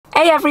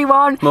Hey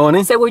everyone.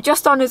 Morning. So we're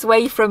just on his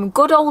way from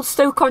good old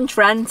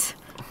Stoke-on-Trent.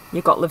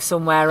 You've got to live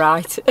somewhere,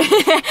 right?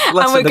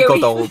 Less than the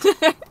good old.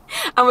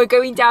 And we're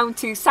going down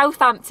to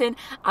Southampton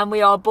and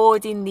we are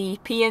boarding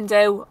the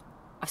P&O,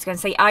 I was going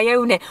to say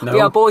Iona. No. We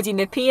are boarding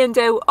the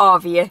P&O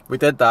Arvia. We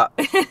did that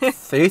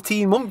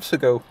 13 months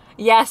ago.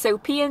 Yeah, so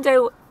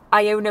P&O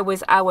Iona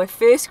was our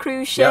first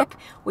cruise ship. Yep.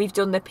 We've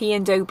done the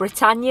P&O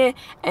Britannia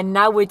and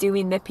now we're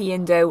doing the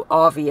P&O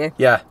Arvia.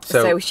 Yeah.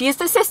 So she is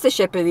the sister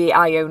ship of the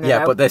Iona. Yeah,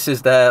 now. but this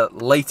is their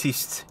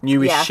latest,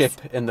 newest ship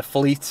in the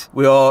fleet.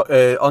 We are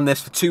on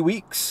this for 2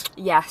 weeks.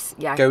 Yes,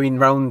 yeah. Going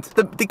round,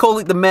 they call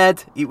it the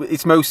Med.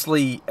 It's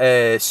mostly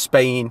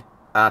Spain.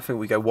 I think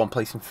we go one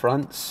place in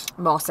France.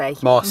 Marseille.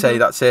 Marseille,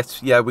 that's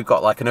it. Yeah, we've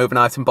got like an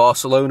overnight in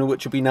Barcelona,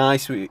 which would be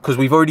nice. Because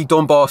we've already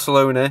done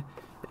Barcelona.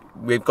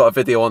 We've got a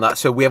video on that,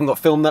 so we haven't got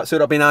filmed that, so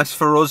that'll be nice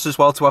for us as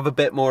well to have a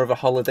bit more of a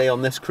holiday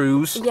on this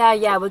cruise.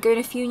 Yeah, we're going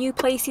a few new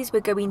places.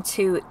 We're going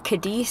to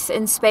Cadiz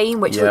in Spain,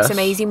 which looks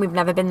amazing. We've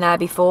never been there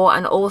before,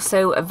 and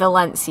also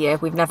Valencia.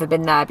 We've never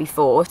been there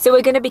before. So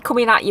we're going to be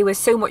coming at you with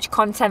so much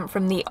content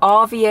from the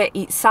Arvia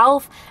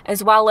itself,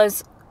 as well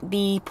as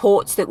the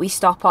ports that we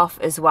stop off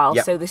as well.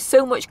 Yep. So there's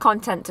so much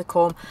content to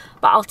come,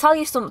 but I'll tell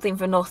you something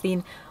for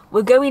nothing.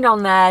 We're going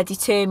on there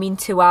determined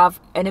to have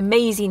an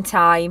amazing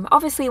time.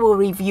 Obviously, we'll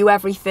review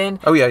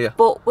everything. Oh, yeah.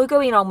 But we're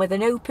going on with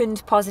an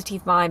opened,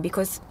 positive mind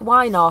because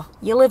why not?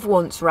 You live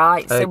once,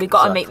 right? So we've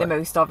got to make the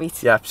most of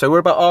it. Yeah, so we're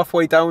about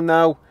halfway down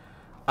now.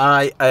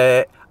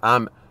 I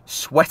am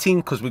sweating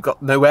because we've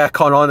got no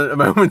aircon on at the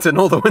moment and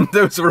all the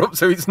windows are up,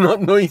 so it's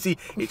not noisy.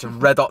 It's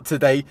red hot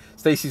today.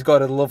 Stacey's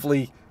got a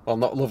lovely, well,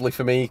 not lovely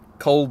for me,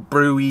 cold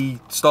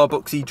brewy,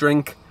 Starbucksy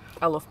drink.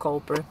 I love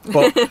cold brew.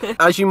 But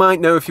as you might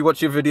know if you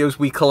watch your videos,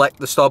 we collect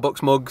the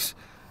Starbucks mugs.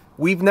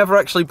 We've never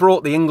actually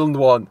brought the England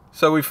one,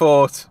 so we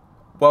thought,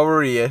 while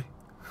we're here,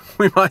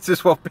 we might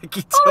as well pick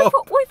it up.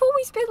 We've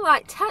always been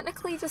like,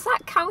 technically, does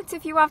that count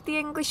if you have the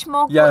English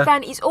mug? Yeah. But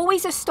then it's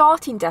always a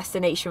starting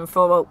destination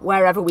for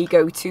wherever we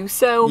go to,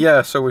 so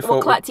yeah, so we thought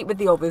we'll collect it with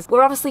the others.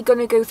 We're obviously going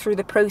to go through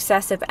the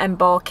process of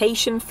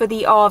embarkation for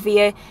the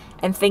Arvia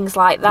and things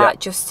like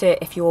that, just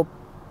to, if you're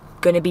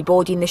going to be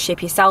boarding the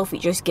ship yourself,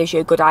 it just gives you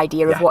a good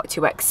idea of what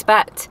to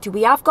expect.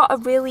 We have got a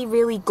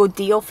really good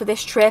deal for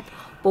this trip,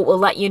 but we'll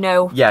let you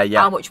know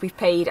how much we've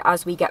paid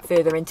as we get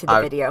further into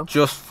the video.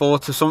 Just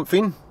thought of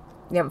something.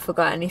 You haven't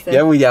forgot anything?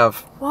 Yeah, we have.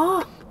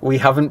 What? We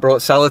haven't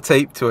brought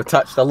sellotape to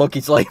attach the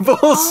luggage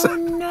labels. Oh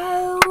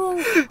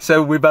no.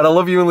 So we better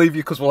love you and leave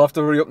you because we'll have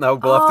to hurry up now.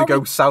 We'll have to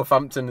go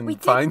Southampton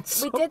and find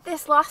some. We did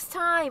this last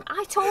time.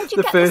 I told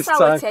you get the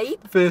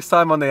sellotape. The first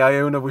time on the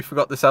Iona we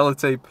forgot the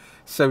sellotape.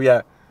 So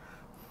yeah,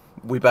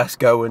 we best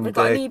go and... We've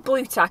got any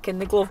blue tack in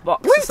the glove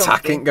box. Blue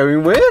tack ain't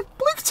going where?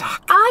 Blue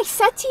tack? I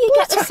said to you,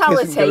 get the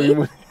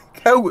sellotape.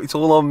 Oh, it's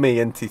all on me,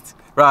 isn't it?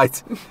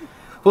 Right.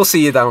 We'll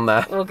see you down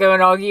there. We'll go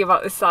and argue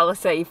about the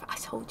sellotape. I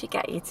told you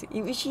get it.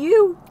 It was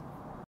you.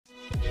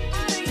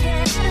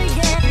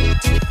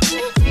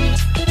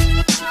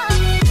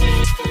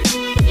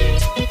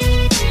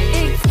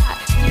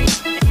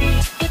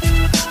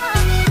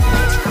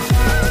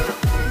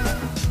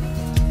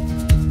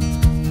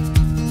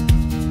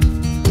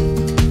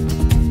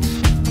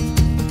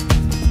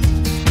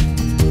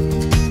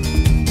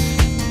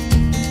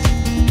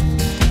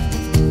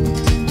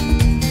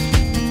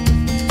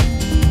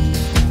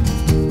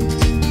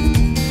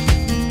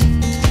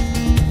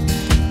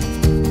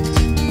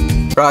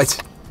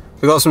 Right,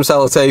 we got some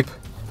sellotape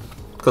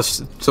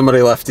because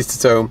somebody left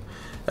it at home.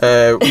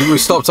 We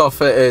stopped off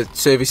at a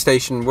service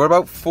station. We're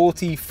about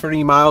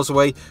 43 miles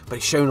away, but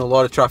it's showing a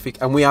lot of traffic,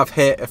 and we have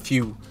hit a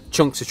few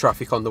chunks of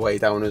traffic on the way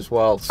down as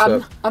well.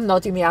 So I'm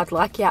nodding my head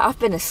like, yeah, I've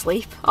been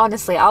asleep.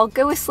 Honestly, I'll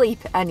go asleep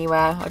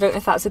anywhere. I don't know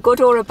if that's a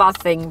good or a bad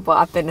thing, but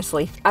I've been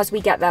asleep. As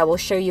we get there, we'll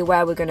show you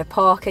where we're going to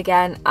park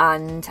again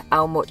and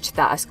how much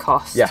that has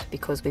cost. Yeah.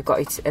 Because we've got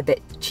it a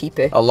bit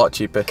cheaper. A lot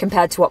cheaper.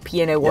 Compared to what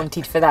P&O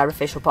wanted for their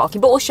official parking.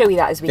 But we'll show you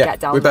that as we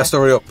get down we best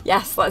hurry up.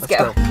 Yes, let's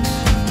go.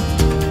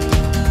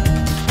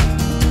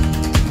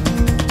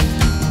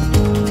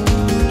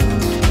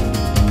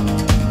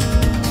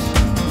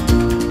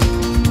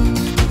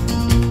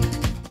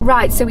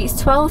 Right, so it's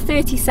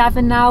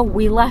 12:37 now.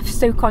 We left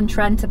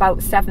Stoke-on-Trent about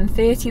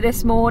 7:30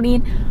 this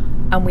morning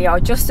and we are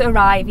just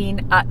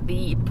arriving at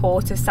the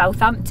port of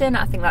Southampton.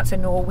 I think that's a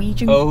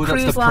Norwegian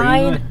cruise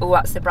line. Oh,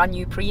 that's the brand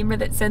new Prima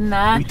that's in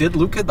there. We did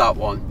look at that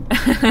one.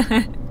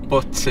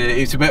 But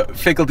it's a bit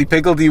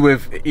figgledy-piggledy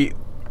with... It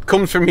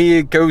comes from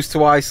here, goes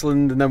to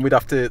Iceland, and then we'd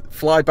have to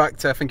fly back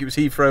to, I think it was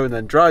Heathrow, and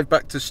then drive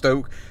back to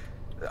Stoke.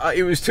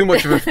 It was too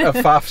much of a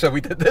faff, so we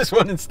did this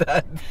one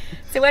instead.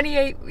 So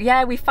anyway,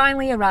 yeah, we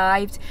finally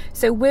arrived.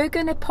 So we're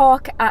going to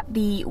park at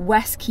the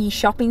West Quay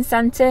Shopping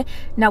Centre.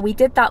 Now, we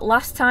did that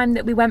last time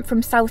that we went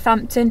from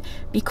Southampton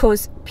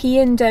because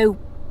P&O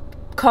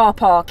car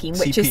parking,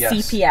 which is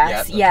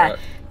CPS, right.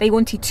 they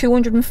wanted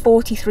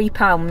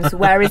 £243,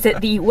 whereas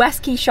at the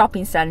West Quay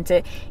Shopping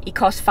Centre, it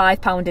costs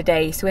 £5 a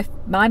day. So if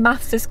my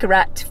maths is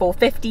correct, for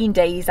 15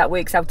 days, that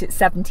works out at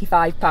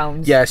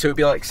 £75. Yeah, so it'd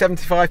be like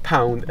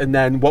 £75, and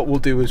then what we'll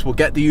do is we'll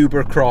get the Uber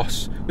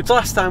across, which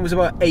last time was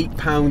about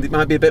 £8. It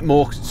might be a bit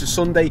more because it's a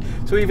Sunday.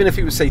 So even if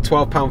it was say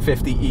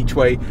 £12.50 each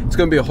way, it's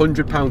going to be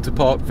 £100 to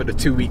park for the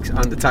 2 weeks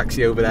and the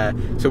taxi over there.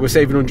 So we're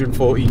saving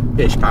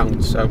 £140-ish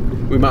pounds. So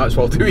we might as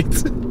well do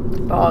it.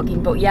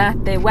 Bargain. But yeah,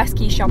 the West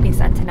Quay Shopping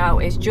Centre now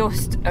is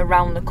just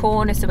around the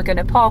corner, so we're going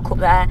to park up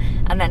there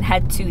and then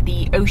head to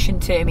the Ocean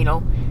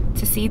Terminal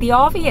to see the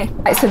Arvia.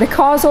 Right, so the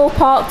car's all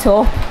parked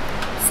up.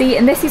 See,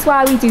 and this is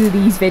why we do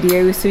these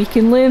videos, so you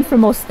can learn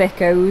from us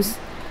thickos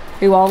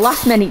who are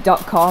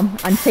lastminute.com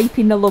and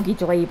taping the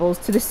luggage labels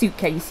to the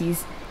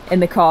suitcases in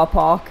the car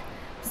park.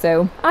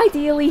 So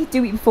ideally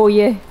do it before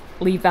you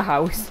leave the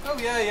house. Oh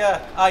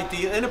yeah,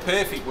 ideal in a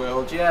perfect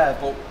world, yeah,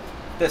 but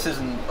this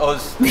isn't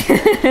us.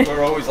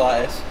 We're always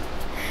like this.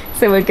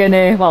 So we're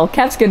gonna, well,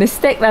 Kev's gonna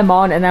stick them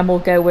on and then we'll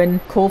go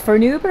and call for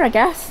an Uber, I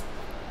guess.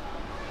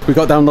 We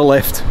got down the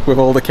lift with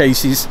all the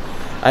cases.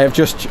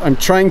 I'm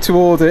trying to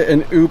order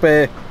an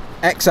Uber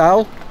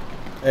XL.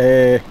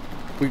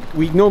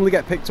 We normally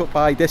get picked up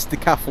by this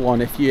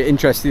decathlon if you're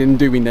interested in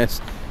doing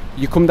this.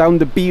 You come down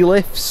the B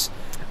lifts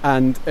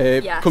and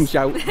yes. comes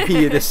out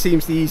here. This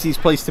seems the easiest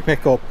place to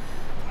pick up.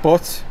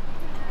 But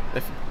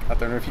I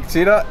don't know if you can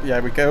see that. Yeah,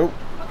 we go.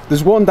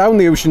 There's one down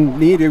the ocean,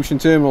 near the Ocean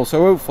Terminal, so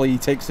hopefully he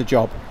takes the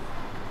job.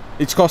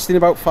 It's costing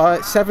about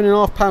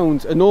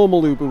 £7.5. A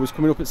normal Uber was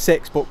coming up at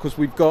 £6, but because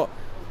we've got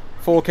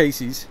 4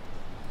 cases,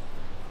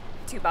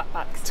 2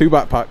 backpacks. 2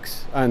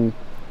 backpacks and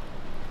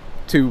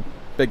 2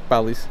 big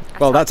bellies.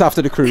 Well, that's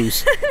after the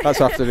cruise.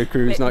 That's after the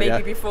cruise, not yet.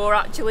 Maybe before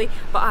actually.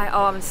 But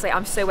honestly,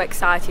 I'm so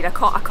excited. I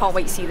can't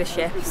wait to see the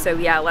ship. So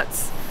yeah,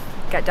 let's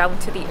get down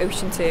to the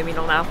Ocean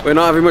Terminal now. We're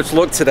not having much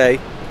luck today.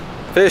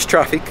 First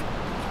traffic.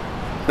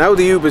 Now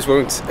the Ubers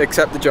won't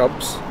accept the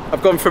jobs.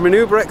 I've gone from an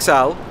Uber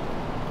XL,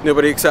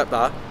 nobody accept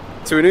that,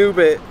 to an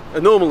Uber,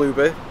 a normal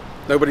Uber,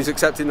 nobody's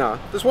accepting that.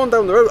 There's one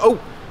down the road.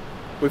 Oh,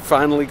 we've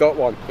finally got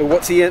one. Oh,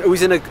 what's he in? Oh,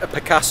 he's in a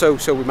Picasso,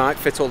 so we might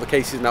fit all the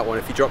cases in that one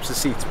if he drops the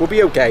seat. We'll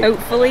be okay.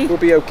 Hopefully. We'll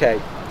be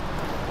okay.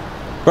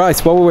 Right,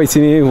 while we're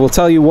waiting here, we'll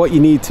tell you what you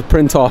need to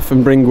print off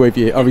and bring with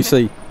you.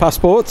 Obviously,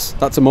 passports,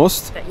 that's a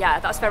must. Yeah,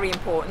 that's very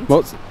important.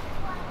 What?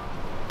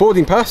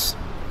 Boarding pass,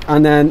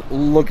 and then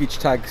luggage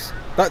tags.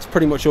 That's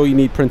pretty much all you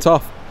need print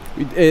off.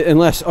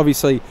 Unless,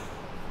 obviously,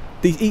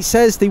 it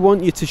says they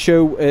want you to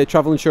show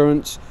travel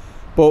insurance,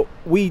 but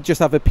we just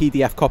have a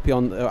PDF copy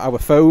on our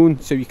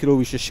phone, so you could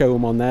always just show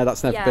them on there.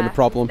 That's never been a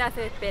problem.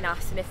 Never been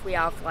asked, and if we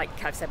have, like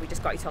Kev said, we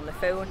just got it on the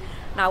phone.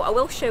 Now, I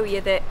will show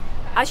you that,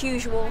 as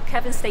usual,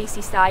 Kev and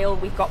Stacey style,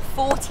 we've got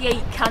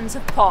 48 cans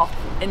of pop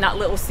in that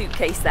little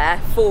suitcase there,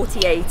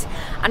 48.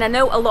 And I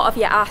know a lot of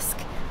you ask,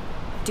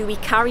 do we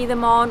carry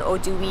them on or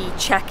do we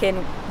check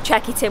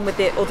it in with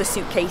the other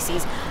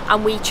suitcases?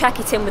 And we check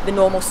it in with the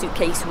normal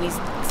suitcases.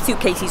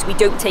 We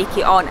don't take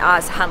it on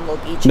as hand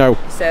luggage. No.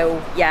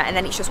 So yeah, and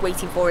then it's just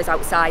waiting for us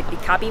outside the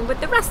cabin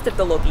with the rest of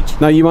the luggage.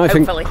 Now you might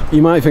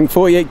think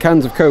 48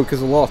 cans of Coke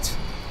is a lot,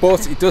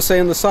 but it does say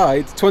on the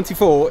side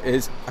 24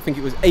 is, I think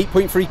it was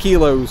 8.3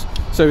 kilos,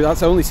 so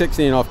that's only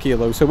 16.5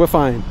 kilos, so we're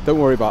fine, don't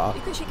worry about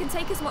that. Because you can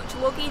take as much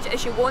luggage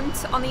as you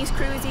want on these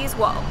cruises,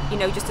 well, you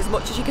know, just as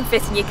much as you can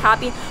fit in your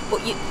cabin,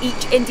 but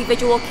each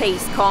individual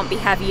case can't be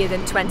heavier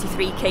than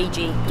 23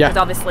 kg, because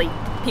obviously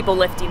people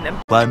lifting them.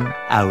 1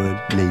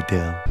 hour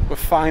later. We're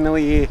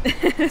finally here.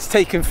 It's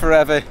taken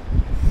forever.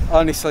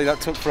 Honestly,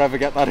 that took forever to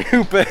get that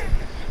Uber.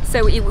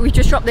 So we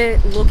just dropped the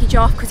luggage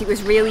off because it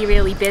was really,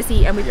 really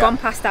busy, and we've gone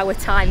past our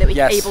time that we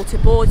were able to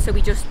board, so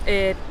we just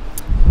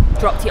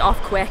dropped it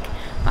off quick.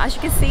 But as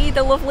you can see,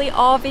 the lovely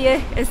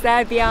Arvia is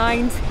there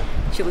behind.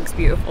 She looks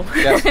beautiful.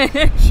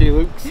 Yes, she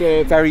looks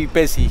very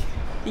busy.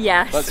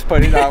 Yes. Let's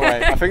put it that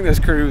way. I think this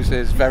cruise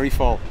is very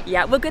full.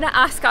 Yeah, we're going to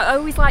ask, I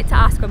always like to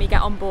ask when we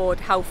get on board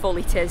how full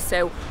it is,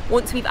 so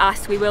once we've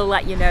asked we will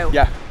let you know.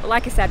 Yeah. But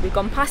like I said, we've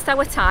gone past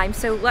our time,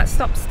 so let's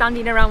stop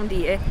standing around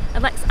here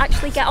and let's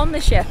actually get on the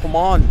ship. Come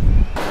on.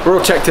 We're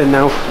all checked in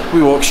now.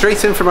 We walk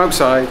straight in from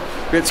outside.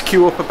 We had to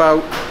queue up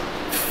about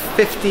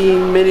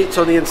 15 minutes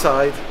on the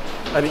inside,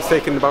 and it's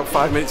taken about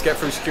 5 minutes to get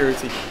through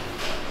security.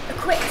 A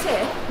quick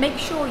tip, make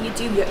sure you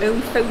do your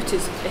own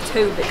photos at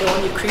home that go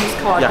on your cruise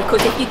card,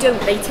 because if you don't,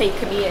 they take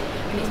them here,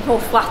 and it's more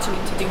flattering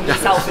to do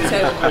yourself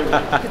at home,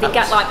 because they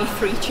get like me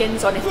 3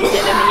 chins on if you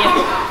did them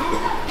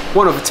here.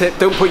 One other tip,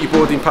 don't put your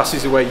boarding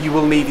passes away. You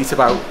will need it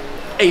about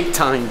 8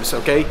 times,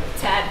 okay?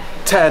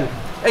 10.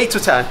 8 or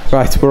 10.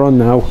 Right, we're on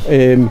now.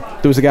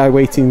 There was a guy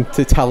waiting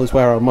to tell us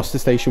where our muster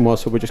station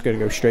was, so we're just going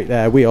to go straight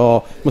there. We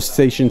are muster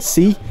station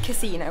C.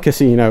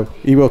 Casino.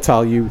 He will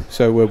tell you,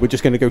 so we're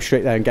just going to go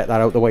straight there and get that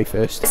out of the way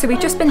first. So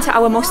we've just been to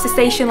our muster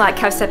station, like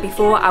Kev said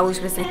before.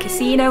 Ours was the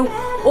casino.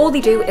 All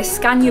they do is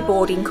scan your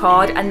boarding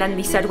card, and then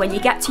they said when you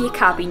get to your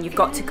cabin, you've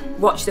got to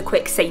watch the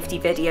quick safety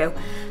video.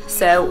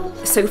 So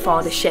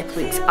far the ship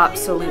looks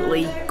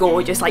absolutely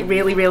gorgeous, like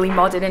really, really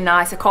modern and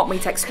nice. I can't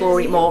wait to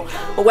explore it more.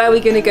 But where are we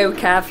going to go,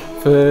 Kev?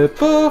 For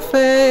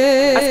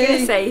buffet. I was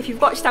to say, if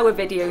you've watched our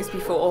videos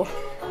before,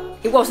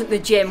 it wasn't the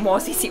gym,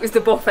 was it? It was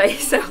the buffet,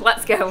 so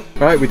let's go.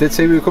 Right, we did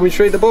say we were coming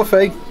straight to the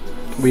buffet.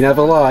 We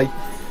never lie.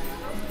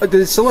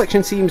 The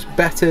selection seems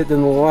better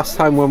than the last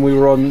time when we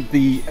were on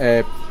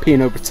the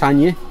P&O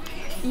Britannia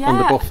on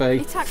the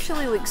buffet. It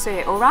actually looks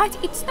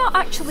alright. It's not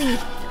actually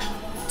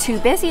too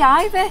busy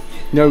either.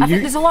 No, I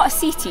think there's a lot of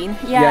seating.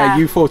 Yeah,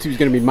 you thought it was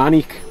going to be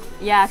manic.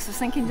 Yeah, because I was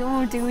thinking,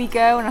 oh, do we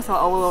go? And I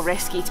thought, oh, we'll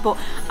risk it. But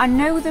I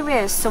know there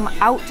is some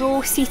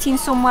outdoor seating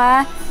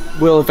somewhere.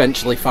 We'll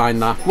eventually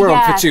find that. We're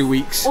on for 2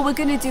 weeks. Well, we're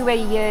going to do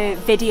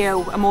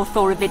a more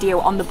thorough video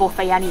on the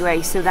buffet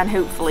anyway, so then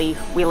hopefully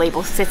we'll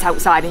able to sit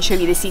outside and show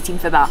you the seating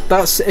for that.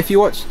 That's, if you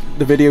watched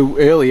the video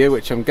earlier,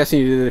 which I'm guessing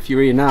you did if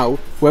you're here now,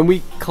 when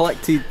we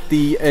collected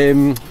the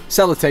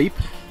sellotape,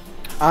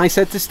 I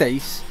said to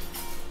Stace,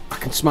 I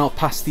can smell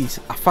pasties.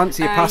 I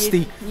fancy a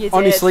pasty. You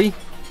Honestly,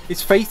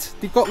 it's fate.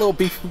 They've got little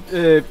beef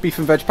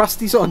and veg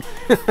pasties on.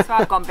 So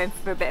I've gone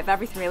for a bit of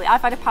everything really.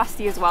 I've had a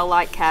pasty as well,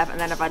 like Kev, and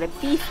then I've had a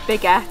beef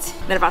baguette,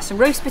 then I've had some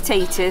roast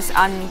potatoes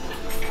and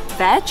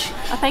veg,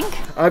 I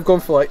think. I've gone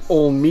for like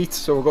all meat,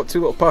 so I've got 2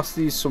 little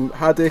pasties, some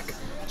haddock,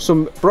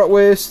 some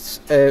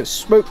bratwursts,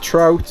 smoked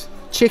trout,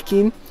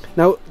 chicken.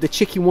 Now the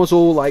chicken was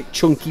all like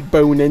chunky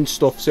bone-in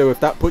stuff, so if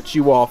that puts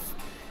you off,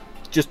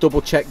 just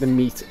double check the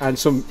meat, and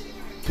some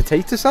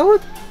potato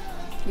salad.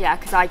 Yeah,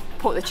 because I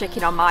put the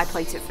chicken on my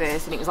plate at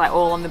first and it was like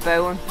all on the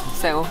bone,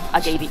 so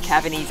I gave it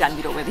Kev and he's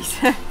ended up with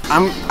it.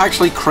 I'm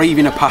actually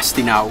craving a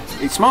pasty now.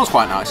 It smells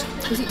quite nice.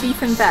 Was it beef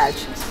and veg?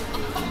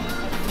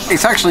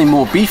 It's actually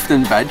more beef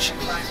than veg.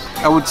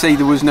 I would say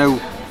there was no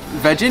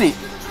veg in it.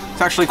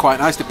 It's actually quite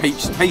nice. The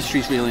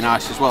pastry's really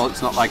nice as well.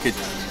 It's not like a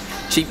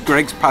cheap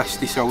Greg's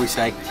pasty, so we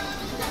say.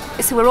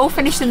 So we're all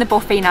finished in the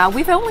buffet now.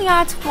 We've only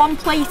had 1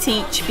 plate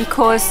each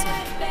because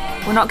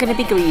we're not going to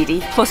be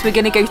greedy. Plus we're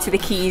going to go to the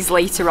Keys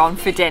later on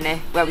for dinner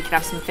where we can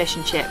have some fish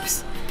and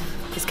chips.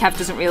 Because Kev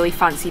doesn't really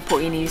fancy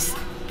putting his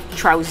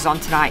trousers on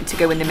tonight to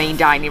go in the main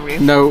dining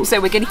room. No. So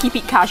we're going to keep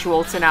it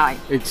casual tonight.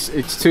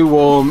 It's too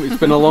warm. It's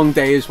been a long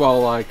day as well.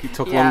 Like it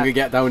took longer to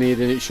get down here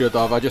than it should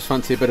have. I just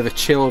fancy a bit of a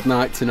chilled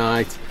night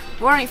tonight.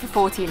 We're on it for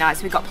 14 nights,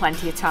 so we've got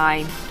plenty of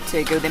time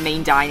to go to the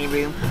main dining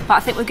room. But I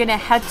think we're going to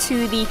head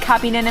to the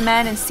cabin in a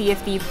minute and see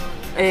if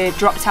they've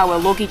dropped our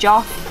luggage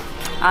off.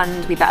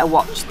 And we better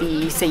watch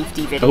the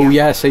safety video. Oh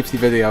yeah, safety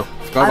video.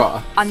 Forgot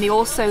about that.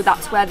 And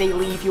that's where they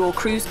leave your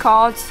cruise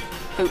cards,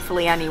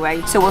 hopefully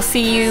anyway. So we'll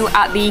see you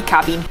at the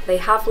cabin. They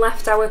have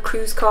left our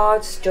cruise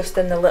cards just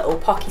in the little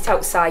pocket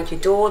outside your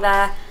door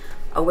there.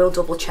 I will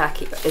double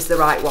check it is the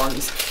right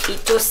ones.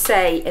 It does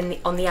say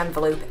on the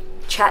envelope,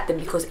 check them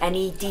because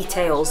any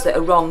details that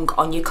are wrong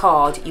on your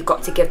card, you've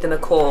got to give them a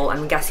call.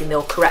 I'm guessing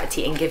they'll correct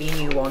it and give you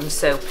new ones.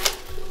 So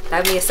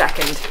give me a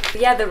second. But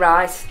yeah, they're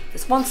right.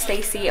 There's 1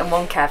 Stacey and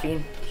 1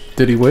 Kevin.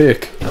 Did he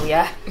work? Oh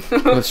yeah.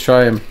 Let's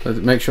try him. Let's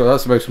make sure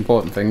that's the most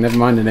important thing. Never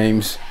mind the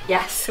names.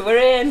 Yes, we're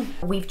in.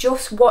 We've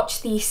just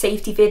watched the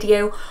safety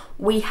video.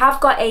 We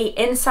have got a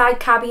inside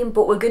cabin,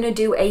 but we're going to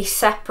do a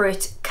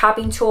separate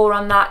cabin tour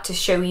on that to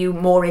show you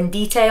more in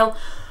detail.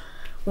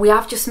 We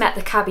have just met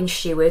the cabin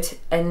steward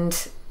and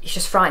he's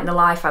just frightened the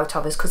life out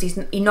of us because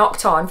he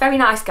knocked on. Very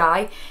nice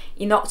guy.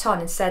 He knocked on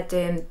and said,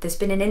 there's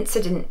been an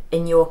incident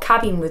in your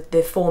cabin with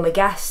the former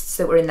guests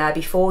that were in there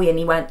before you. And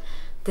he went,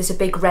 there's a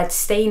big red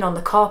stain on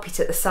the carpet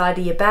at the side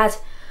of your bed.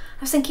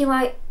 I was thinking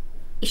like,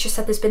 he just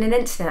said there's been an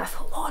incident. I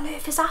thought, what on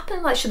earth has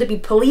happened? Like, should there be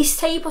police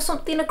tape or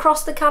something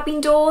across the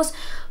cabin doors?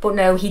 But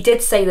no, he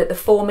did say that the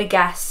former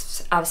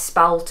guests have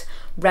spelt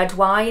red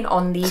wine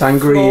on the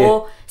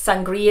floor,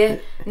 sangria,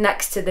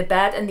 next to the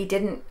bed, and they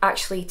didn't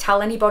actually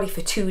tell anybody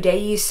for 2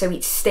 days, so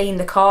it stained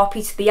the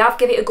carpet. They have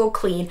given it a good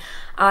clean,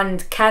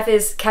 and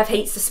Kev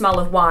hates the smell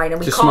of wine, and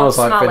we just can't smells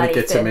like smell vinegar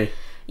anything. to me.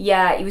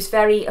 Yeah, he was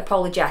very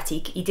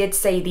apologetic. He did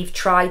say they've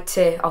tried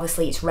to,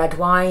 obviously it's red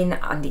wine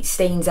and it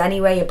stains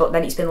anyway, but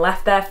then it's been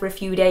left there for a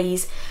few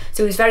days.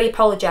 So he was very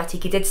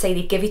apologetic. He did say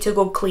they'd give it a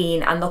good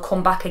clean and they'll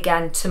come back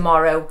again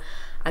tomorrow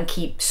and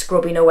keep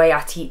scrubbing away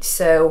at it.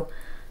 So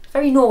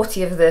very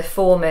naughty of the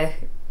former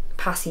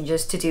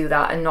passengers to do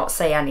that and not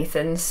say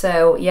anything.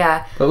 So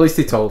yeah. But at least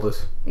he told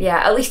us.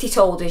 Yeah, at least he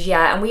told us,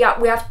 yeah. And we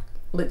have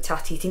looked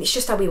at it and it's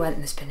just how we went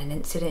and there's been an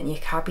incident in your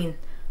cabin.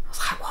 I was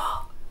like,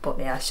 what? But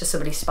yeah, it's just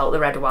somebody spelt the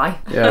red wine.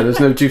 Yeah, there's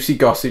no juicy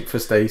gossip for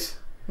Stace.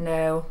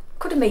 No.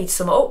 Could have made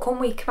some up, couldn't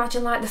we?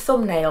 Imagine like the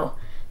thumbnail.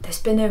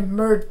 There's been a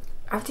murder.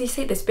 How do you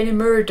say? There's been a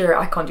murder.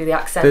 I can't do the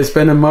accent. There's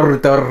been a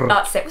murder.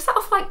 That's it. Was that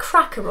off like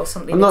Cracker or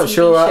something? I'm not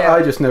sure.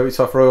 I just know it's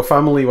off Royal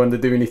Family when they're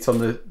doing it on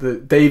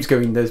the Dave's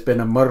going, there's been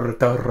a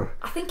murder.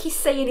 I think he's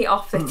saying it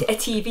off a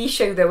TV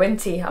show though,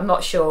 isn't he? I'm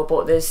not sure,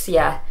 but there's,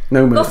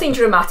 nothing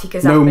dramatic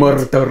has happened. No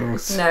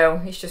murders.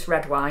 No, it's just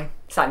red wine.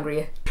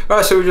 Sangria.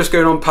 Right, so we're just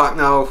going to unpack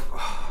now.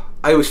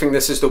 I always think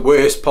this is the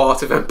worst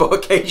part of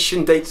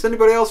embarkation dates. Does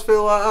anybody else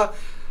feel like that?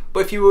 But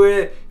if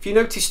you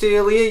noticed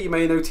earlier, you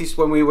may have noticed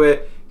when we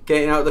were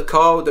getting out of the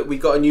car that we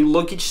got a new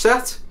luggage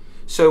set.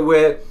 So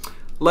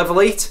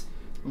Level 8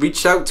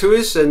 reached out to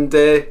us and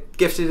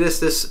gifted us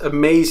this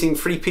amazing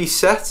 3-piece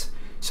set.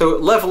 So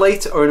Level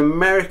 8 are an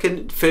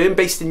American firm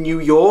based in New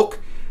York.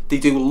 they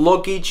do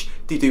luggage,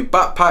 they do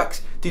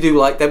backpacks, they do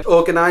like them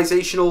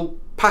organisational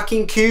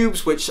packing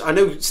cubes, which I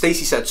know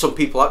Stacey said some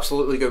people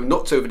absolutely go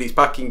nuts over these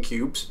packing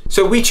cubes.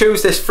 So we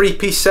chose this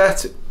 3-piece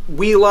set.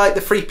 We like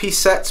the 3-piece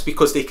sets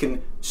because they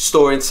can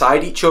store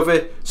inside each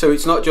other, so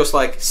it's not just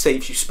like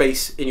saves you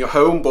space in your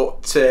home,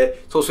 but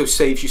it also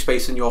saves you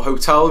space in your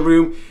hotel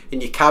room,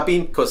 in your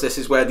cabin, because this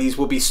is where these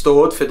will be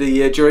stored for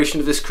the duration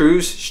of this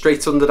cruise,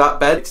 straight under that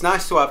bed. It's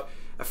nice to have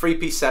a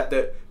 3-piece set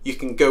that you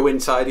can go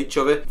inside each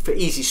other for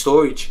easy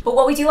storage. But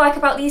what we do like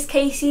about these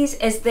cases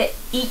is that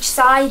each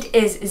side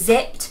is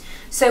zipped.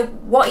 So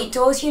what it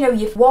does, you know,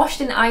 you've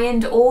washed and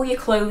ironed all your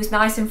clothes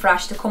nice and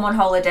fresh to come on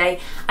holiday,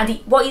 and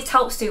what it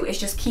helps do is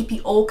just keep it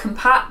all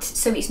compact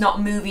so it's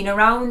not moving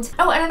around.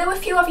 Oh, and I know a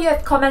few of you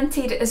have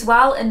commented as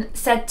well and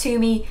said to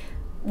me,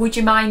 would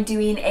you mind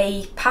doing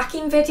a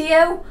packing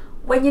video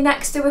when you're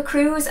next to a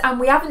cruise? And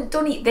we haven't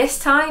done it this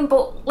time,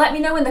 but let me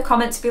know in the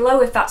comments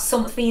below if that's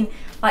something,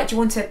 like, do you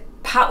want to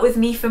pack with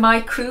me for my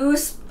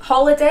cruise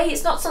holiday?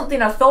 It's not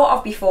something I've thought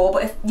of before,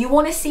 but if you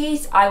want to see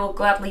it, I will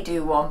gladly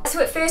do one.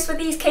 So at first with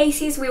these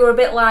cases we were a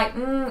bit like,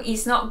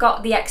 he's not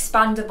got the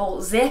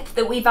expandable zip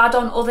that we've had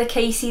on other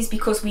cases,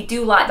 because we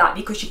do like that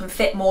because you can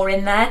fit more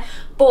in there.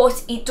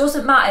 But it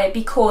doesn't matter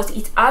because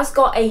it has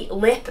got a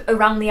lip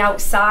around the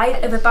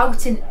outside of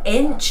about 1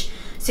 inch,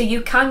 so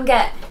you can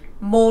get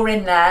more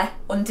in there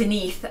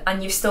underneath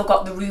and you've still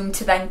got the room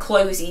to then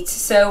close it.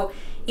 So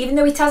even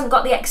though it hasn't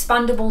got the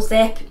expandable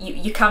zip,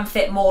 you can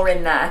fit more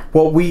in there.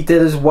 What we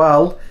did as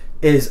well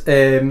is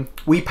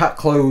we packed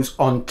clothes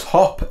on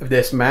top of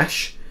this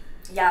mesh.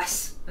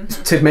 Yes.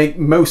 To make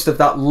most of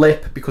that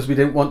lip, because we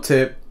didn't want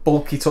to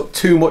bulk it up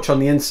too much on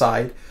the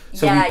inside.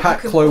 So yeah, we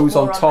packed clothes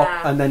on top,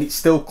 and then it's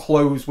still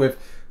closed with,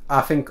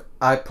 I think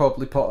I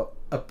probably put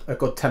a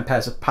good 10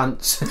 pairs of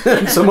pants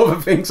and some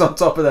other things on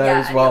top of there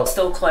as well. It's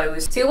still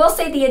closed. So I will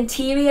say the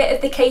interior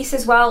of the case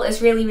as well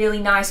is really, really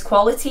nice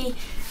quality.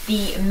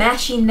 The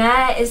mesh in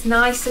there is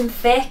nice and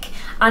thick,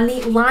 and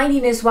the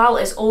lining as well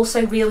is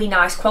also really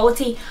nice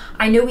quality.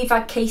 I know we've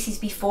had cases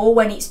before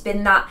when it's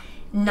been that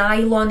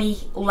nylon-y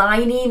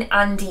lining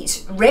and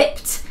it's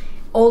ripped.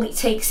 All it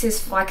takes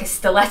is like a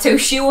stiletto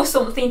shoe or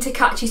something to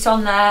catch it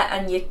on there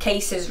and your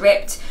case is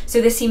ripped.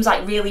 So this seems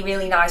like really,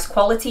 really nice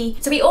quality.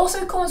 So it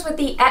also comes with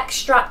the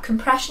X-strap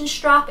compression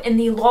strap in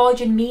the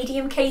large and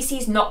medium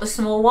cases, not the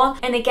small one.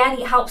 And again,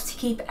 it helps to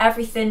keep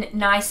everything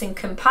nice and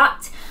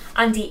compact.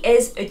 And it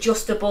is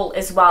adjustable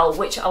as well,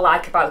 which I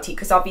like about it,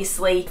 because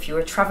obviously if you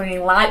were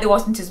travelling light, there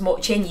wasn't as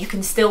much in, you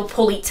can still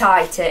pull it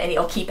tighter and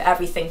it'll keep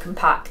everything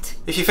compact.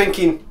 If you're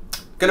thinking,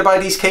 gonna buy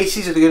these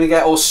cases, are they gonna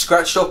get all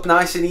scratched up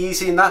nice and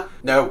easy and that?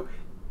 No,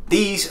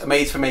 these are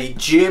made from a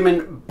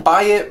German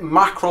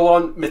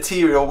biomacrolon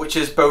material, which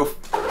is both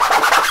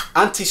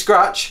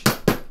anti-scratch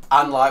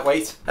and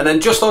lightweight. And then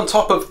just on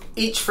top of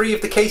each 3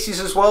 of the cases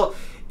as well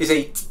is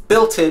a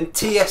built-in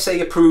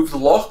TSA approved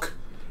lock.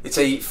 It's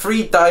a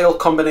 3-dial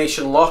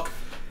combination lock.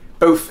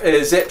 Both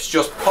zips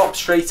just pop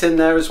straight in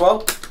there as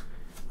well,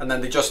 and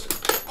then they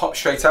just pop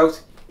straight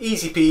out.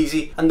 Easy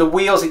peasy. And the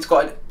wheels, it's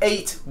got an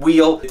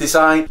 8-wheel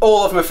design.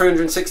 All of them are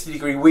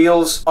 360-degree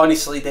wheels.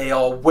 Honestly, they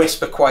are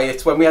whisper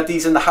quiet. When we had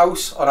these in the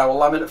house on our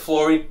laminate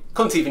flooring,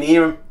 couldn't even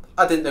hear them.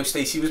 I didn't know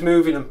Stacey was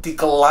moving them. They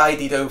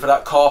glided over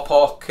that car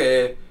park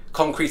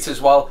concrete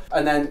as well.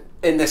 And then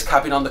in this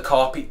cabin on the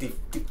carpet,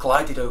 they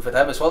glided over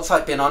them as well. It's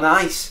like being on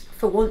ice.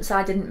 For once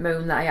I didn't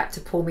moan that I had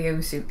to pull my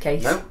own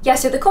suitcase. No. Yeah,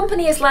 so the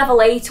company is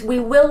Level 8. We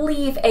will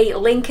leave a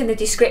link in the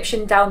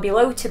description down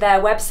below to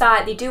their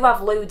website. They do have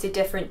loads of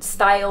different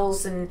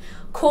styles and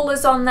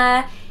colours on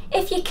there.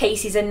 If your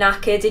cases are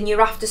knackered and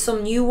you're after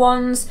some new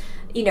ones,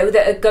 you know,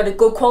 that are good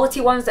quality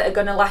ones that are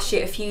going to last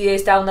you a few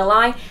years down the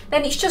line,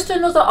 then it's just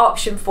another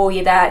option for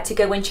you there to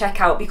go and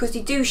check out, because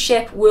they do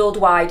ship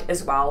worldwide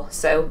as well.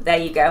 So there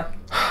you go.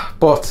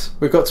 But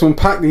we've got to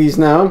unpack these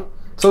now.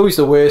 It's always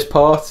the worst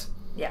part.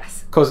 Yes.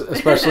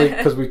 Especially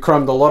because we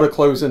crammed a lot of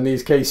clothes in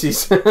these cases.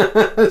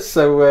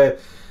 So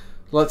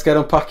let's get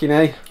unpacking,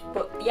 eh?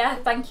 But yeah,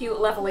 thank you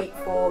Level 8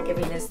 for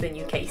giving us the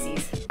new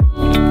cases.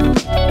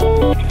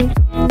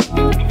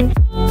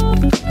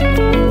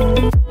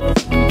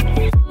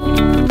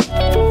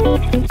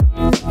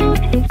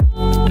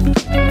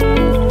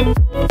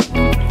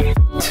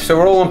 So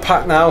we're all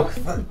unpacked now.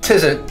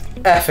 Tis an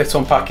effort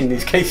unpacking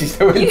these cases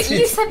though, isn't it?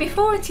 You said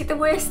before, it's the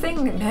worst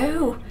thing.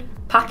 No.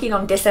 Packing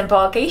on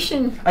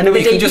disembarkation. I know,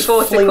 you can just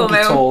fling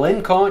it all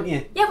in, can't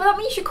you? Yeah, but that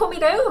means you're coming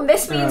home.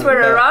 This means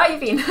we're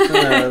arriving.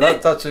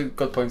 That's a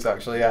good point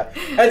actually, yeah.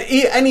 And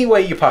any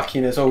way you're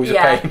packing is always a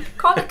pain.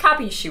 Can't a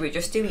cabin steward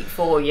just do it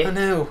for you? I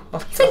know.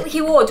 Think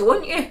you would,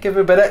 wouldn't you? Give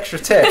him a bit extra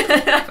tip.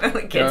 I'm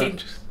only kidding.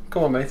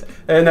 Come on, mate.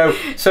 No,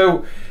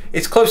 so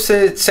it's close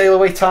to sail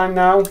away time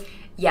now.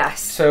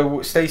 Yes.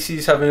 So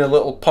Stacey's having a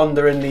little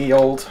ponder in the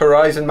old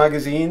Horizon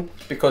magazine,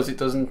 because it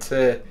doesn't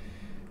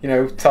you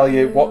know, tell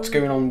you what's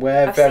going on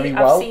where very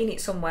well. I've seen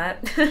it somewhere.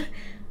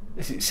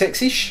 Is it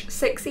 6-ish?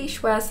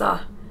 6-ish, where's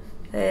that?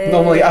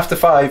 Normally after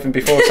 5 and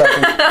before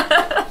 7.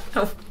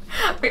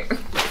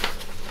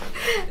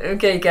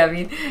 Okay,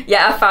 Kevin.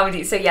 Yeah, I found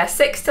it. So yeah,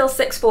 6 till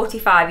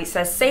 6:45. It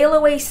says Sail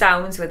Away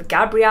Sounds with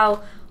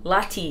Gabriel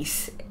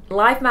Latisse.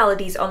 Live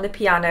melodies on the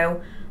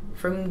piano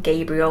from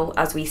Gabriel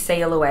as we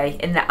sail away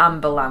in the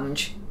Amber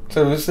Lounge.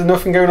 So is there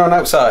nothing going on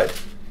outside?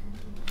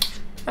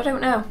 I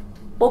don't know.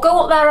 We'll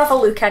go up there, have a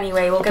look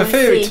anyway. We'll I go and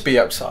prefer see. it to be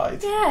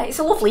outside. Yeah, it's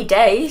a lovely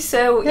day,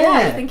 so yeah,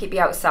 I think it'd be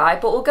outside.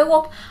 But we'll go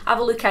up, have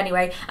a look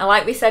anyway. And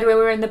like we said when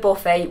we were in the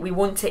buffet, we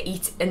want to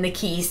eat in the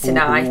Keys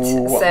tonight.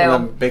 Ooh,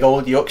 so big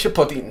old Yorkshire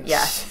puddings.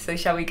 Yes. So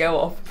shall we go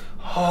up?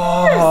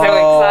 Oh, I'm so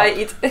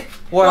excited.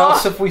 What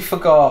else have we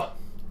forgot?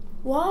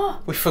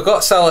 What? We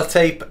forgot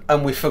sellotape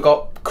and we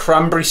forgot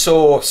cranberry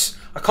sauce.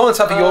 I can't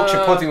have a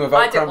Yorkshire pudding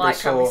without cranberry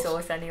sauce. I don't like cranberry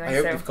sauce anyway. I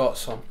hope you've got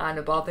some. I'm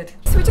not bothered.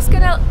 So we're just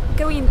gonna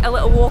go in a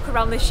little walk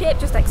around the ship,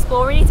 just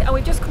exploring it, and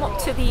we've just come up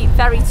to the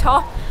very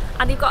top,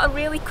 and they've got a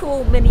really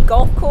cool mini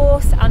golf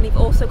course, and they've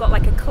also got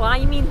like a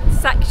climbing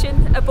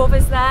section above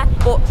us there.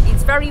 But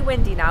it's very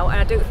windy now, and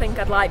I don't think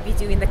I'd like be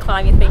doing the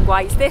climbing thing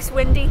while it's this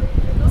windy.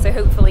 So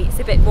hopefully it's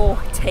a bit more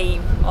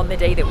tame on the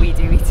day that we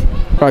do it.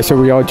 Right, so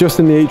we are just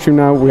in the atrium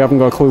now. We haven't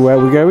got a clue where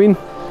we're going.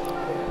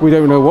 We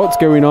don't know what's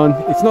going on.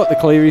 It's not the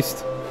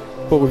clearest.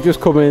 But we've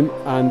just come in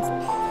and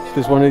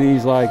there's one of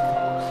these like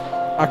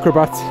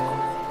acrobat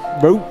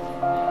rope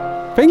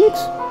things.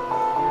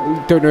 We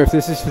don't know if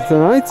this is for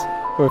tonight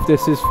or if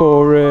this is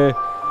for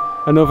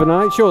another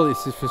night. Surely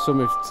this is for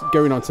something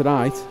going on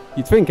tonight.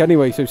 You'd think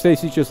anyway. So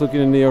Stacey's just looking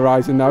in the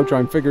horizon now,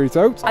 trying to figure it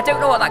out. I don't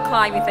know what that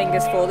climbing thing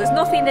is for. There's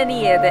nothing in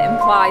here that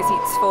implies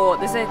it's for.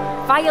 There's a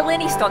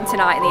violinist on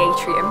tonight in the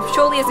atrium.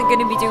 Surely isn't going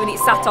to be doing it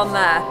sat on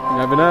there. You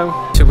never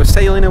know. So we're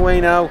sailing away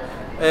now.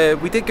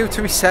 We did go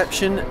to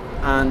reception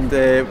and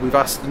we've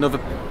asked another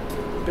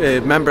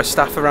member of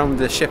staff around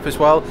the ship as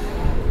well.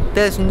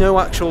 There's no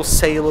actual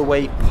sail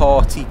away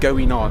party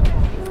going on.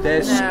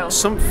 There's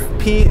some,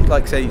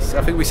 like say,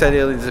 I think we said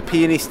earlier, there's a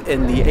pianist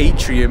in the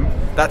atrium.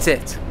 That's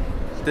it.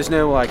 There's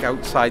no like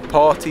outside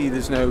party,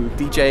 there's no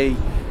DJ,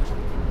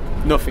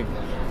 nothing.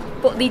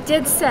 But they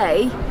did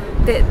say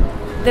that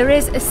there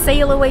is a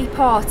sail away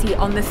party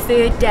on the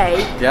third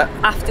day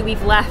after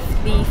we've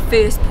left the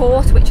first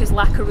port, which is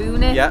La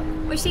Coruna. Yeah.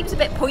 Which seems a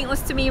bit pointless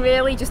to me,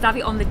 really. Just have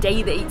it on the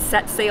day that it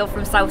set sail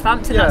from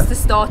Southampton. That's the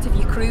start of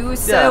your cruise.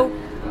 So,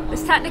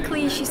 there's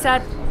technically, she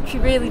said she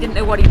really didn't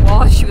know what it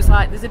was. She was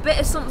like, "There's a bit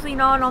of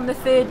something on the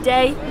third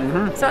day."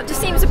 So it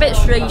just seems a bit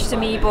strange to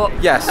me. But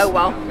oh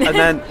well. And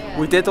then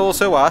we did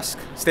also ask.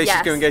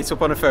 Stacey's going to get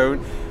up on her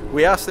phone.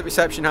 We asked at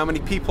reception how many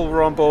people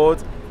were on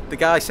board. The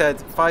guy said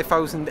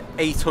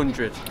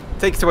 5,800.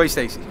 Take it away,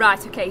 Stacey.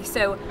 Right, okay,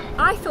 so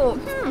I thought,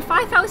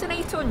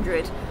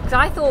 5,800, because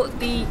I thought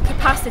the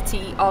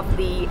capacity of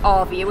the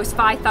Arvia was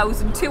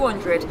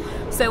 5,200.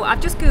 So I've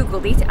just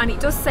Googled it, and it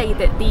does say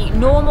that the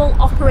normal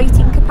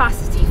operating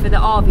capacity for the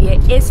Arvia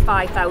is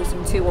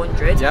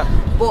 5,200.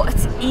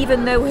 But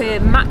even though her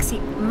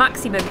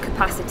maximum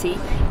capacity,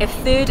 if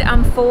third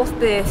and fourth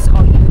berths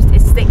are used,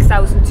 is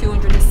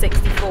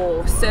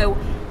 6,264. So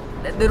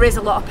there is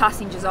a lot of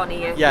passengers on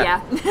here.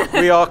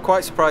 We are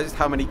quite surprised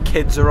how many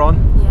kids are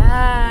on.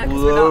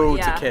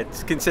 Loads of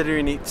kids,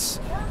 considering it's,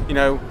 you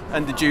know,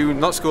 end of June,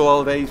 not school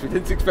holidays. We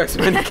didn't expect so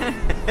many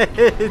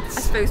kids.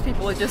 I suppose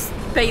people are just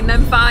paying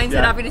them fines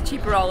and having a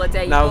cheaper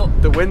holiday. Now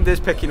the wind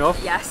is picking up.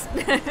 Yes.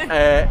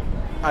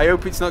 I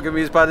hope it's not going to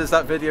be as bad as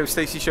that video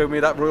Stacey showed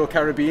me, that Royal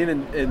Caribbean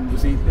in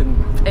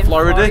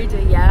Florida.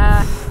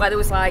 Yeah, where there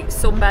was like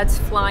sunbeds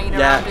flying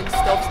around and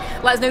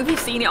stuff. Let us know if you've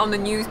seen it on the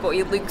news, but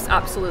it looks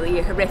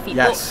absolutely horrific.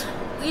 But,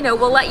 you know,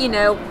 we'll let you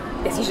know.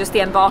 This is just the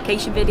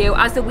embarkation video.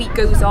 As the week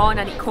goes on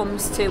and it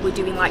comes to, we're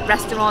doing like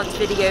restaurants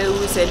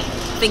videos and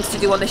things to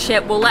do on the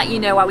ship, we'll let you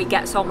know how it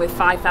gets on with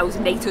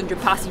 5,800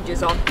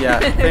 passengers on. Yeah,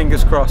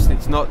 fingers crossed,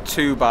 it's not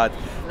too bad.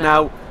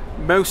 Now,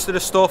 most of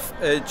the stuff,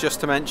 just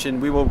to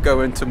mention, we will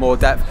go into more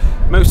depth.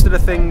 Most of the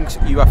things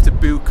you have to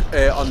book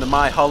on the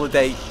My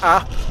Holiday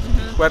app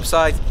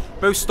website.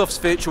 Most stuff's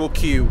virtual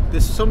queue.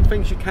 There's some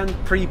things you can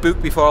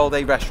pre-book before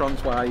holiday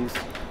restaurants wise.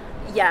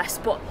 Yes,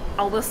 but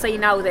I will say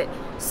now that,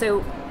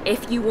 so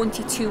if you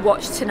wanted to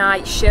watch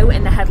tonight's show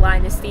in the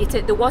Headliners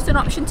Theatre, there was an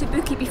option to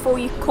book it before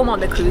you come on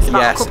the cruise,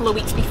 about a couple of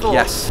weeks before.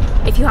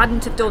 If you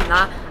hadn't have done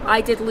that,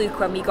 I did look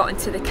when we got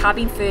into the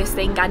cabin first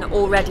thing and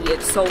already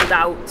it sold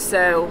out.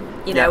 So,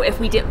 you know, if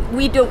we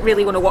don't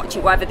really want to watch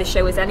it whatever the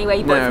show is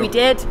anyway, but if we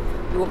did,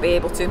 we won't be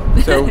able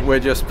to. So we're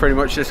just pretty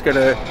much just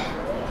gonna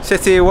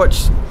sit here,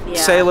 watch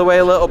sail away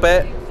a little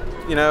bit,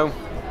 you know,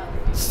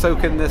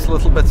 soak in this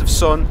little bit of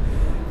sun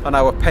on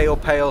our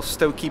pale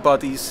stoky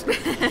bodies,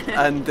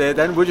 and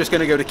then we're just going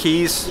to go to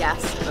Keys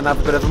and have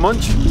a bit of a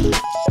munch.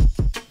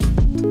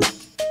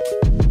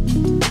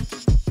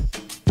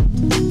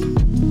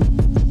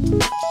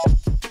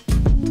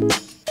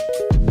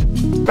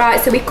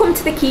 Right, so we come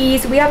to the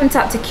Keys. We haven't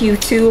had to queue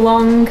too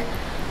long,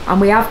 and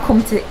we have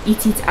come to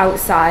eat it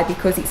outside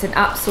because it's an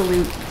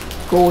absolute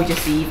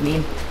gorgeous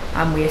evening,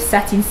 and we're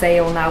setting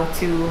sail now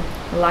to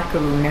La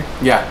Coruna.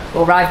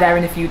 We'll arrive there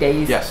in a few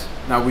days.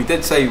 Now we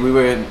did say we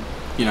weren't,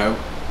 you know,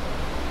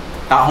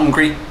 that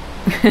hungry,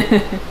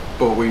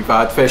 but we've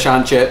had fish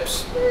and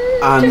chips,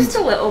 and just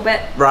a little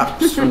bit.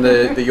 Wraps from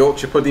the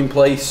Yorkshire pudding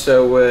place.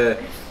 So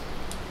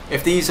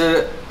if these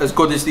are as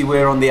good as they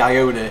were on the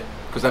Iona,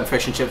 because them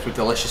fish and chips were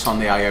delicious on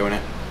the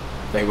Iona,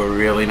 they were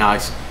really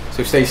nice.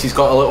 So Stacey's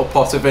got a little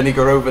pot of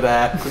vinegar over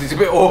there because it's a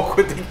bit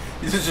awkward.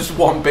 This is just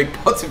one big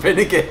pot of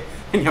vinegar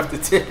and you have to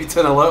tip it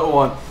in a little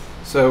one.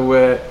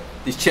 So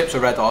these chips are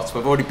red hot. So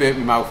I've already burnt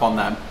my mouth on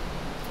them.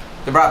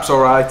 The wrap's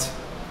alright.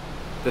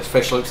 This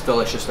fish looks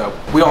delicious though.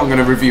 We aren't going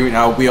to review it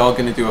now. We are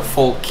going to do a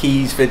full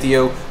Keys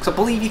video because I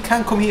believe you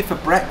can come here for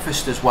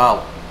breakfast as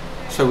well.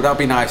 So that'll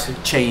be nice, a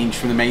change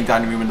from the main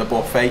dining room and the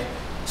buffet.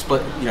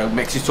 Split, you know,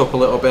 mix it up a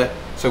little bit.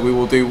 So we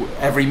will do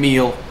every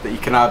meal that you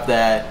can have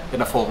there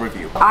in a full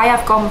review. I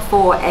have gone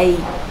for I've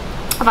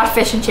had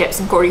fish and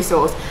chips and curry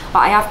sauce, but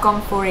I have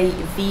gone for a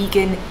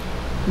vegan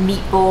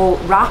meatball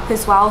wrap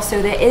as well.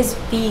 So there is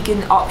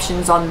vegan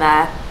options on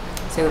there.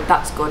 So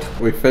that's good.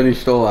 We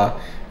finished all that.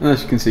 And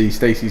as you can see,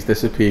 Stacey's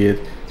disappeared.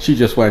 She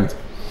just went,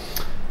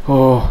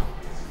 oh,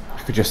 I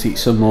could just eat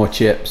some more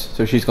chips.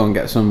 So she's gone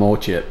get some more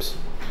chips.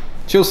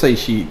 She'll say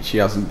she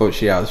hasn't, but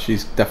she has.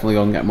 She's definitely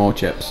gonna get more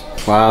chips.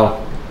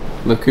 Wow.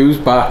 Look who's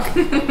back.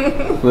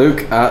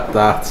 Look at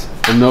that.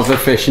 Another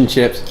fish and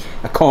chips.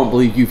 I can't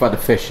believe you've had a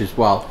fish as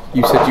well.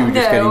 You said you were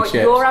just getting chips.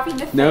 You're having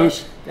the fish. No,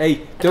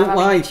 hey, don't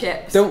lie.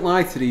 Chips. Don't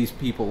lie to these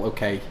people,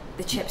 okay?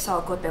 The chips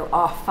are good though.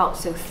 Oh, I felt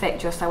so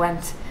thick I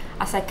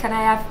said, can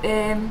I have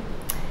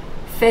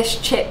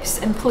fish, chips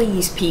and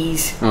please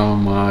peas? Oh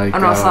my God.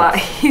 And I was like,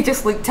 he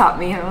just looked at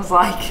me and I was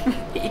like,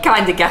 you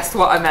kind of guessed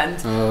what I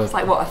meant. It's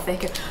like, what a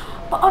thick.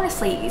 But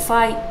honestly, it's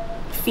like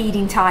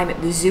feeding time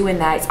at the zoo in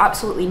there. It's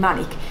absolutely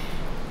manic.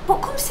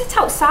 But come sit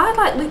outside,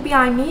 like look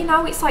behind me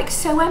now, it's like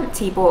so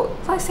empty, but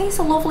like I say, it's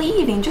a lovely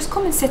evening, just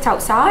come and sit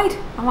outside.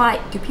 I'm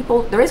like,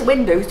 there is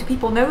windows, do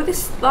people know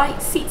this,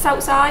 like, seats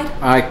outside?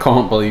 I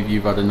can't believe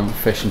you've had another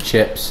fish and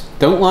chips.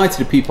 Don't lie to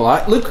the people.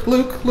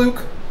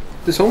 Look,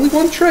 there's only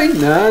one tray.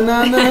 No.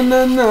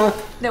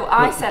 No,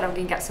 I said I'm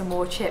going to get some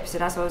more chips,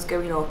 and as I was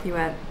going up, he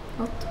went,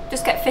 well,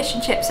 just get fish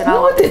and chips and No,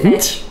 I'll have I didn't. the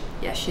fish.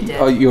 Yes, you did.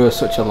 Oh, you're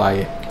such a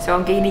liar. So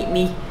I'm going to eat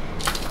me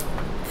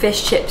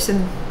fish, chips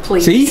and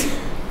please. See?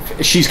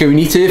 She's going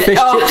to eat her fish,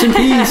 chips and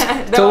peas.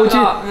 No,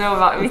 I'm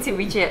not eating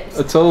me chips.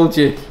 I told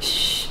you.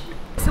 Shh.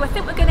 So I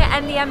think we're going to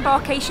end the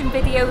embarkation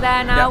video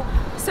there now. Yep.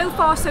 So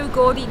far so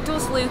good. It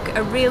does look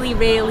a really,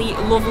 really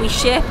lovely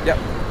ship. Yep.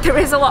 There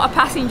is a lot of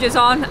passengers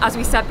on, as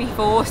we said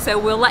before, so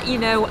we'll let you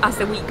know as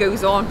the week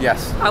goes on.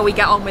 Yes. How we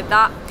get on with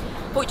that.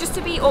 But just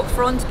to be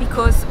upfront,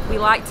 because we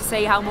like to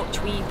say how much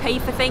we pay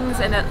for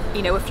things, and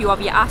you know, a few of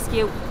you ask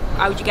you,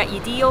 how would you get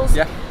your deals?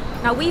 Yeah.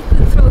 Now we've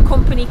been through a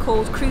company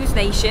called Cruise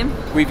Nation.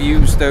 We've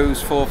used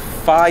those for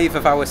 5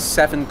 of our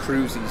 7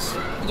 cruises.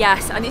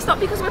 Yes, and it's not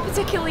because we're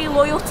particularly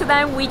loyal to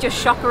them, we just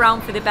shop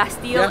around for the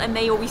best deal, and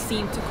they always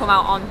seem to come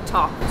out on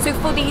top. So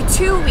for the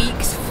 2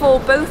 weeks for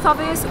both of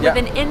us, with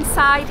an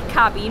inside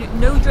cabin,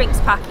 no drinks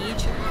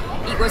package,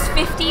 it was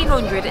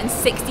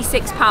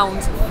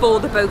 £1,566 for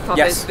the both of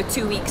us for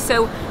 2 weeks.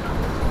 So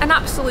an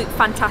absolute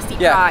fantastic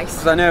price.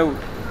 Because I know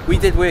we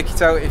did work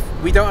it out. If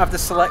we don't have the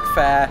select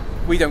fare,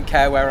 we don't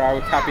care where our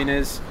cabin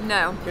is.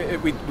 No.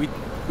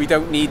 We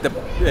don't need the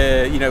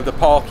you know, the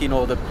parking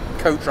or the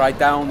coach ride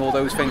down, all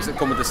those things that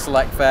come with the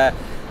select fare.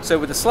 So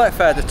with the select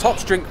fare, the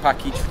tops drink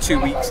package for 2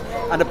 weeks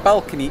and a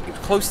balcony, it was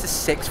close to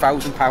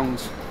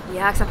 £6,000.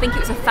 Yeah, because I think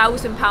it was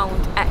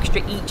 £1,000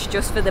 extra each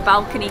just for the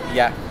balcony.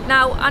 Yeah.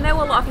 Now, I know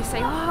a lot of you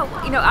say, oh,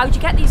 you know, how'd you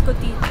get these good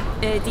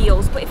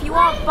deals? But if you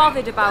aren't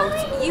bothered about,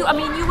 you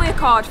work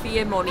hard for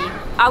your money.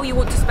 How you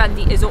want to spend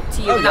it is up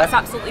to you, and that's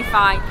absolutely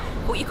fine.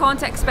 But you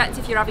can't expect,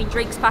 if you're having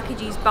drinks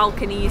packages,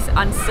 balconies,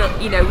 and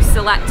you know,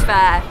 select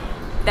fare,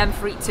 then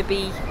for it to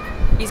be,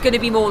 it's going to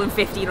be more than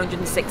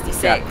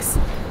 1,566.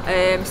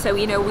 So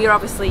you know, we're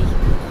obviously,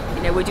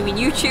 you know, we're doing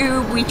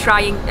YouTube. We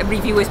try and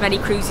review as many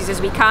cruises as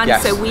we can.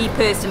 So we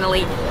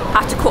personally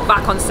have to cut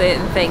back on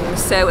certain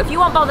things. So if you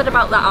aren't bothered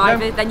about that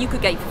either, then you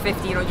could get it for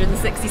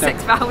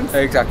 £1,566.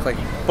 Exactly.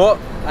 But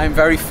I'm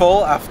very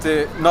full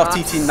after not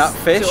eating that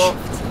fish.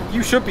 Stuffed.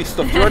 You should be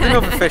stuffed. You had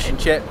another fish and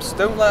chips.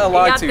 Don't let her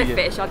lie to you. I had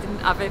the fish. I didn't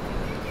have a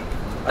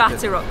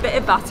bit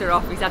of batter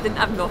off because I didn't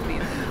have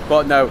nothing.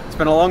 But no, it's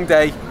been a long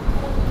day.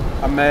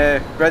 I'm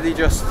ready,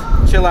 just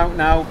chill out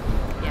now.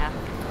 Yeah.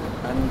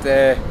 And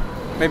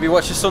maybe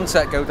watch the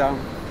sunset go down.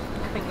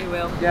 I think we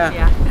will.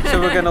 Yeah. So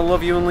we're going to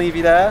love you and leave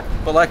you there.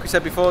 But like we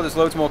said before, there's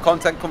loads more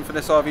content coming for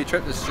this RV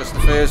trip. This is just the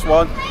first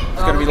one.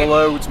 There's going to be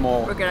loads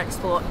more. We're going to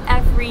explore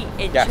every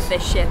inch of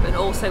this ship and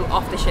also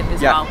off the ship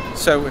as well.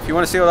 So if you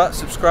want to see all that,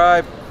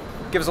 subscribe.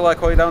 Give us a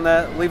like while you're down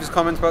there. Leave us a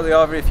comment about the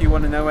RV if you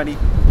want to know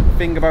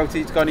anything about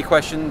it. Got any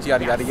questions?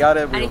 Yada yada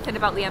yada. Anything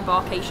about the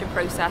embarkation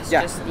process?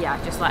 Just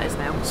let us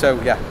know. So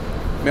yeah,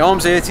 my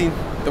arm's hurting.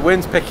 The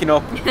wind's picking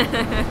up.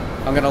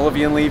 I'm gonna love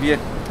you and leave you.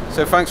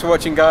 So thanks for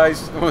watching,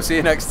 guys, and we'll see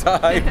you next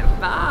time.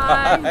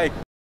 Bye. Bye.